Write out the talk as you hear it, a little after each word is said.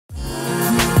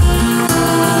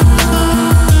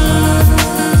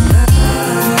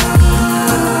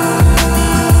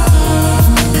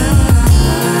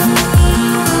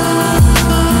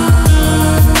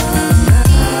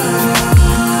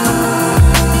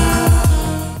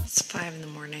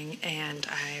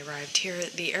here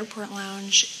at the airport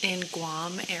lounge in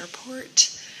Guam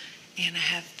Airport, and I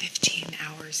have 15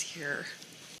 hours here.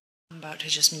 I'm about to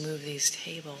just move these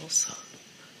tables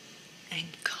and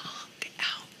conk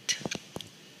out.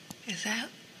 Is that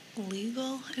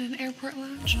legal in an airport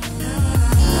lounge?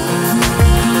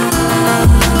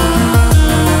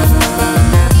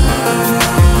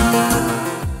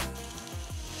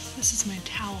 This is my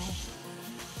towel.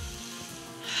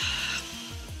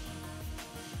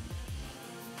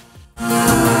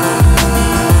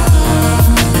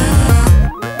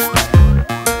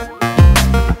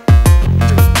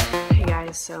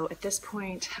 So at this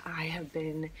point, I have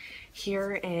been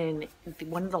here in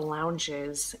one of the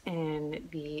lounges in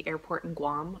the airport in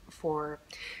Guam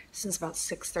since about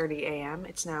 6:30 a.m.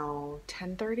 It's now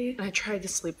 10:30. I tried to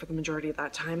sleep for the majority of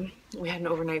that time. We had an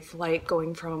overnight flight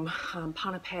going from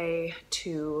Ponape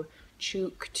to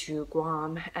Chuuk to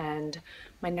Guam, and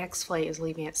my next flight is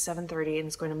leaving at 7:30 and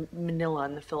it's going to Manila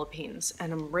in the Philippines.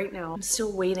 And I'm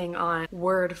still waiting on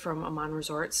word from Aman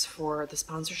Resorts for the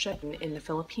sponsorship in the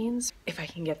Philippines. If I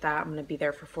can get that, I'm going to be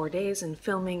there for 4 days and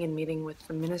filming and meeting with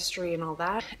the ministry and all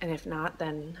that. And if not,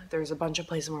 then there's a bunch of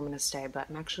places where I'm going to stay. But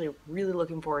I'm actually really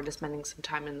looking forward to spending some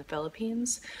time in the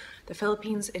Philippines. The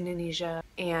Philippines, Indonesia,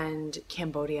 and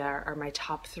Cambodia are my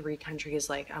top 3 countries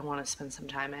I want to spend some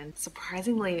time in.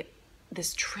 Surprisingly,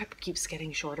 this trip keeps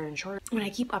getting shorter and shorter. When I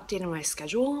keep updating my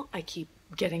schedule, I keep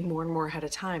getting more and more ahead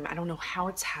of time. I don't know how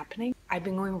it's happening. I've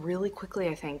been going really quickly,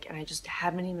 I think, and I just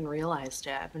haven't even realized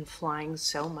it. I've been flying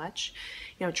so much,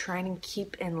 trying to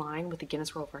keep in line with the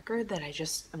Guinness World Record, that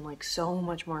I'm so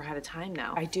much more ahead of time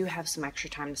now. I do have some extra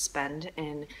time to spend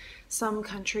in some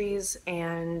countries,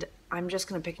 and I'm just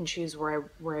gonna pick and choose where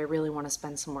I really want to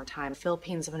spend some more time.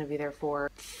 Philippines, I'm gonna be there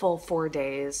for full 4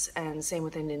 days, and same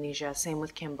with Indonesia, same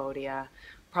with Cambodia,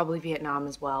 probably Vietnam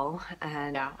as well.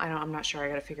 And yeah, I'm not sure. I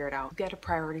gotta figure it out. Get a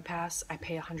priority pass. I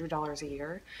pay $100 a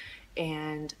year,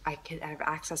 and I have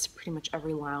access to pretty much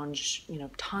every lounge,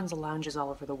 tons of lounges all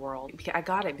over the world. I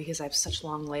got it because I have such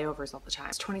long layovers all the time.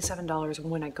 It's $27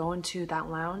 when I go into that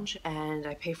lounge and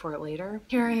I pay for it later.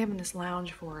 Here I am in this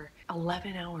lounge for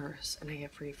 11 hours and I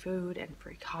get free food and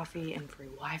free coffee and free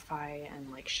Wi-Fi and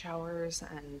showers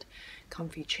and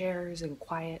comfy chairs and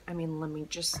quiet. I mean, let me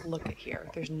just look at here.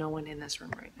 There's no one in this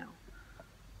room right now.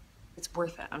 It's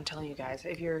worth it, I'm telling you guys.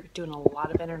 If you're doing a lot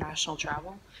of international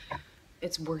travel,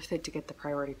 it's worth it to get the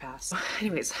priority pass.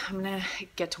 Anyways, I'm gonna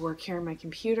get to work here on my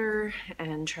computer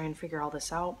and try and figure all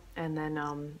this out, and then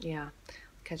yeah,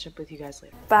 catch up with you guys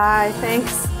later. Bye,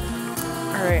 thanks.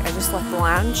 All right, I just left the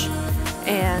lounge,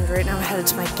 and right now I'm headed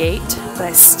to my gate, but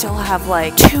I still have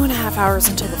 2.5 hours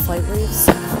until the flight leaves.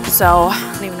 So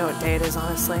I don't even know what day it is,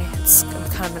 honestly. I'm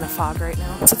kind of in a fog right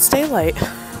now. It's daylight.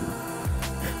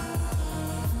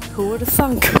 Who would have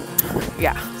thunk?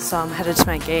 Yeah, so I'm headed to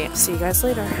my gate. See you guys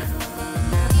later.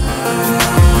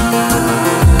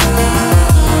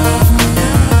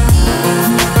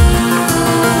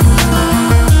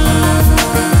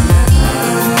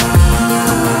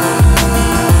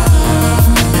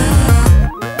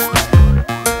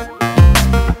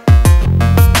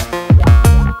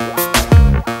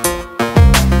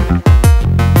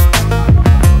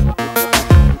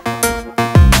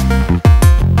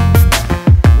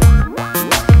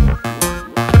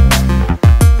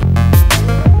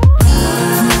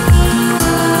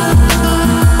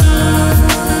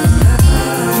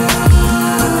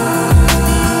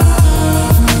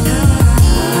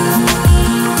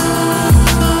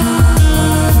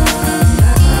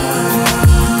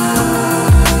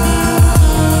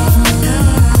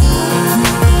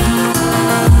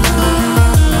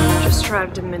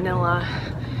 To Manila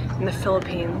in the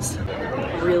Philippines.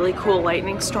 Really cool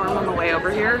lightning storm on the way over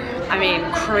here. I mean,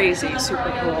 crazy,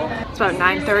 super cool. It's about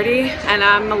 9:30 and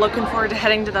I'm looking forward to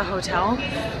heading to the hotel,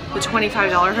 the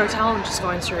 $25 hotel, and just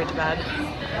going straight to bed.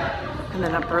 And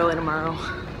then up early tomorrow.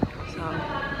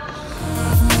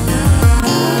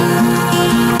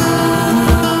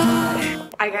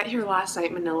 I got here last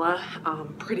night, Manila,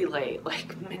 pretty late,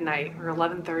 midnight or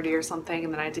 11:30 or something,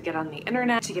 and then I had to get on the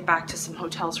internet to get back to some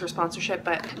hotels for sponsorship.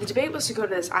 But the debate was to go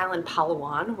to this island,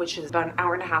 Palawan, which is about an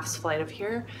hour and a half's flight of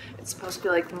here. It's supposed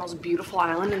to be the most beautiful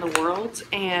island in the world,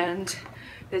 and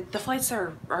the flights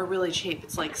there are really cheap.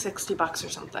 It's $60 or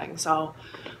something. So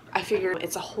I figured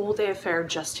it's a whole day affair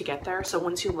just to get there. So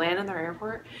once you land in their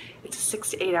airport, it's a 6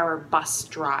 to 8 hour bus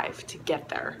drive to get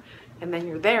there. And then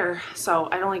you're there, so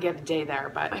I'd only get a day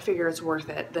there, but I figure it's worth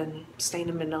it than staying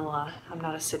in Manila. I'm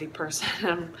not a city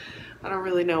person. I don't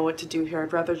really know what to do here.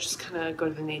 I'd rather just kind of go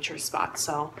to the nature spot.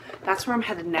 So that's where I'm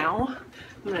headed now.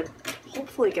 I'm gonna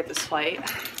hopefully get this flight.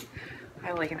 I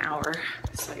have an hour,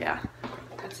 so yeah,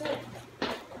 that's it.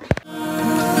 Let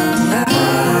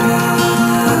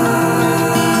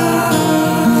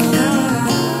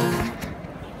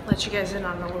you guys in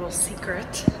on a little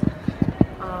secret.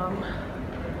 I'm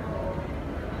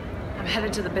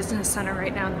headed to the business center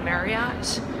right now in the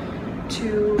Marriott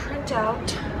to print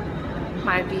out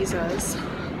my visas.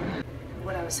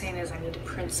 What I was saying is I need to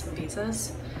print some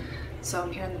visas. So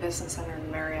I'm here in the business center in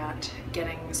the Marriott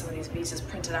getting some of these visas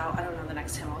printed out. I don't know the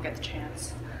next time I'll get the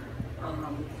chance.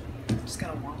 Just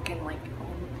gotta walk in like all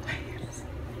the place,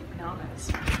 to be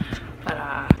honest. But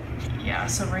yeah,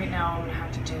 so right now I'm gonna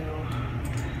have to do,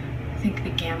 I think, the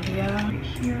Gambia right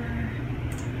here.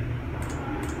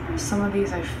 Some of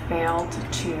these I failed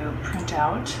to print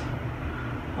out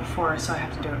before, so I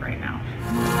have to do it right now.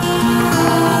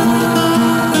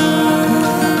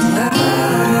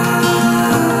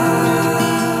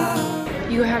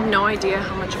 You have no idea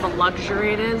how much of a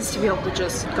luxury it is to be able to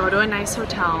just go to a nice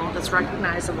hotel that's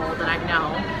recognizable, that I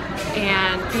know,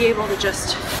 and be able to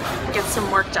just get some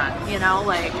work done, you know,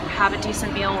 like have a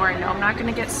decent meal where I know I'm not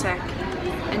gonna get sick,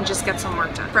 and just get some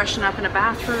work done. Freshen up in a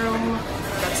bathroom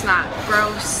that's not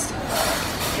gross.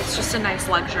 It's just a nice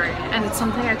luxury, and it's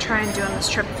something I try and do on this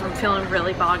trip if I'm feeling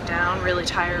really bogged down, really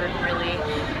tired, and really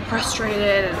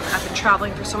frustrated, and I've been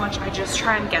traveling for so much. I just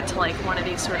try and get to like one of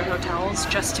these sort of hotels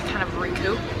just to kind of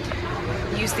recoup.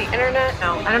 Use the internet.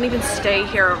 No, I don't even stay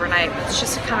here overnight. It's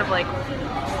just to kind of like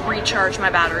recharge my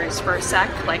batteries for a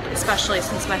sec, like especially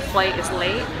since my flight is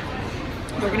late.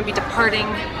 We're gonna be departing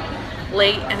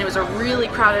late, and it was a really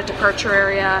crowded departure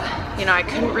area. You know, I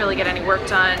couldn't really get any work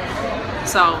done.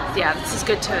 So yeah, this is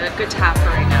good to have for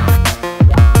right now.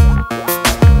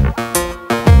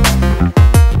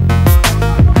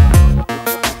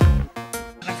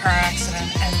 A car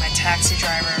accident, and my taxi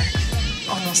driver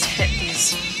almost hit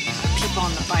these people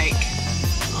on the bike.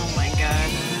 Oh my god.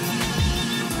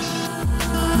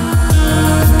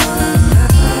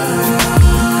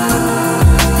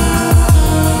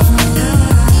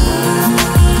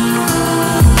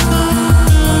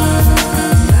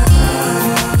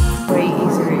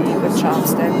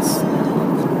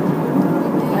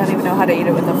 How to eat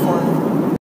it with a fork.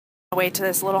 Way to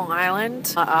this little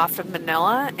island off of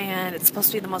Manila, and it's supposed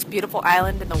to be the most beautiful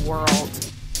island in the world.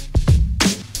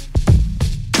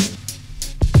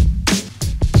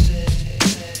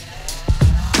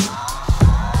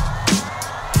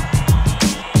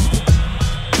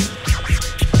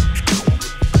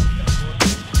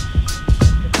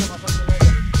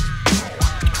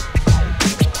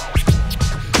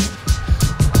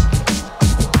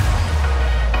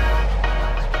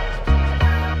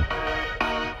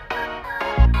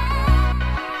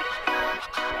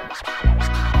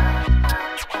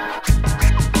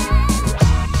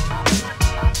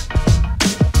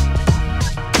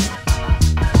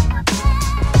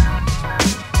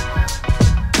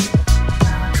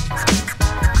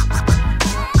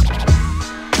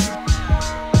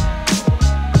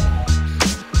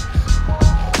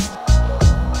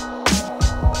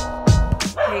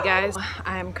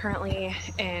 I'm currently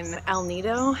in El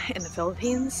Nido in the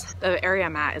Philippines. The area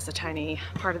I'm at is a tiny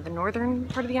part of the northern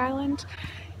part of the island,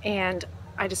 and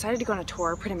I decided to go on a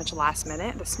tour pretty much last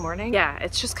minute this morning. Yeah,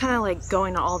 it's just kind of like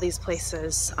going to all these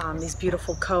places, these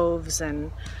beautiful coves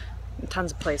and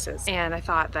tons of places, and I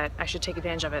thought that I should take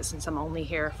advantage of it since I'm only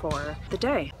here for the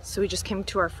day. So we just came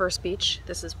to our first beach.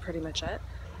 This is pretty much it.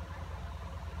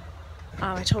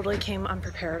 I totally came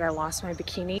unprepared. I lost my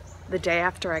bikini the day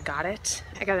after I got it.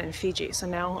 I got it in Fiji, so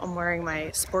now I'm wearing my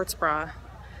sports bra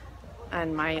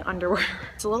and my underwear.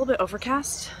 It's a little bit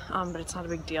overcast, but it's not a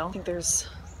big deal. I think there's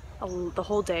the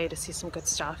whole day to see some good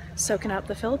stuff. Soaking up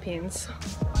the Philippines.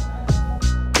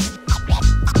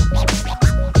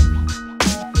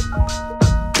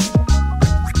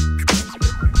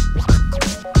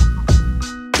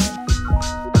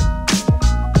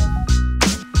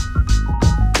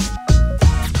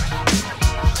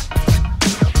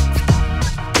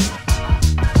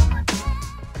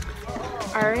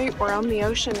 Alright, we're on the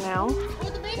ocean now.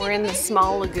 We're in the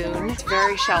small lagoon. It's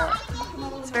very shallow.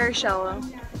 It's very shallow.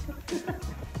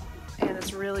 And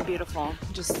it's really beautiful.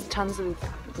 Just tons of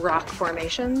rock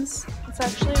formations. It's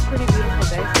actually a pretty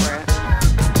beautiful day for it.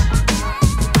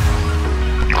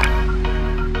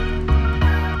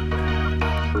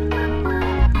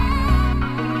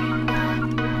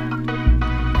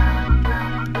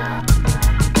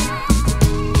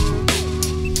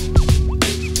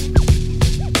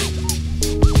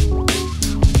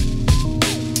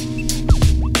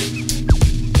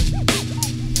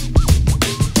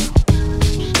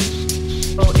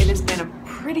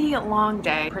 Long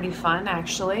day. Pretty fun,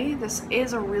 actually. This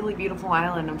is a really beautiful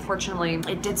island. Unfortunately,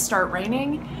 it did start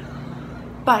raining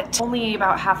but only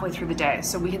about halfway through the day,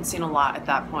 so we had seen a lot at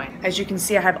that point. As you can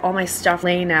see, I have all my stuff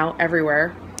laying out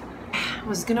everywhere. I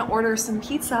was gonna order some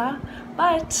pizza,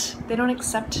 but they don't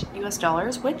accept US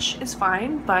dollars, which is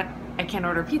fine, but I can't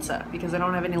order pizza because I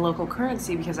don't have any local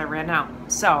currency because I ran out.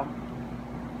 So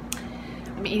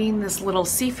I'm eating this little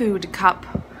seafood cup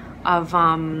of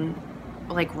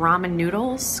like ramen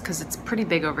noodles, because it's pretty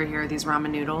big over here, these ramen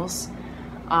noodles.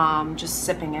 Just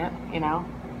sipping it, you know.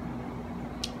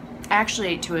 I actually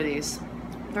ate 2 of these.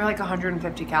 They're like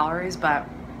 150 calories, but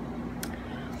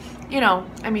you know,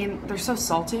 I mean, they're so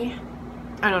salty.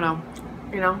 I don't know,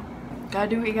 you know, gotta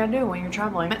do what you gotta do when you're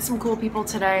traveling. Met some cool people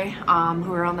today who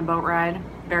were on the boat ride,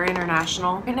 very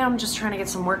international. Right now I'm just trying to get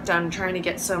some work done, trying to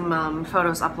get some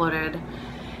photos uploaded,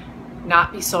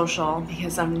 not be social,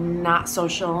 because I'm not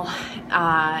social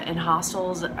in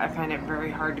hostels. I find it very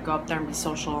hard to go up there and be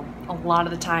social. A lot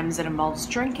of the times it involves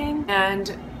drinking,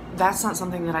 and that's not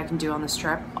something that I can do on this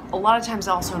trip. A lot of times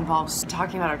it also involves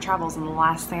talking about our travels, and the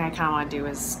last thing I kind of want to do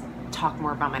is talk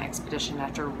more about my expedition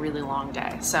after a really long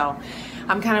day. So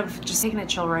I'm kind of just taking it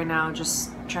chill right now,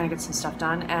 just trying to get some stuff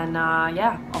done, and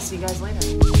yeah, I'll see you guys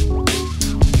later.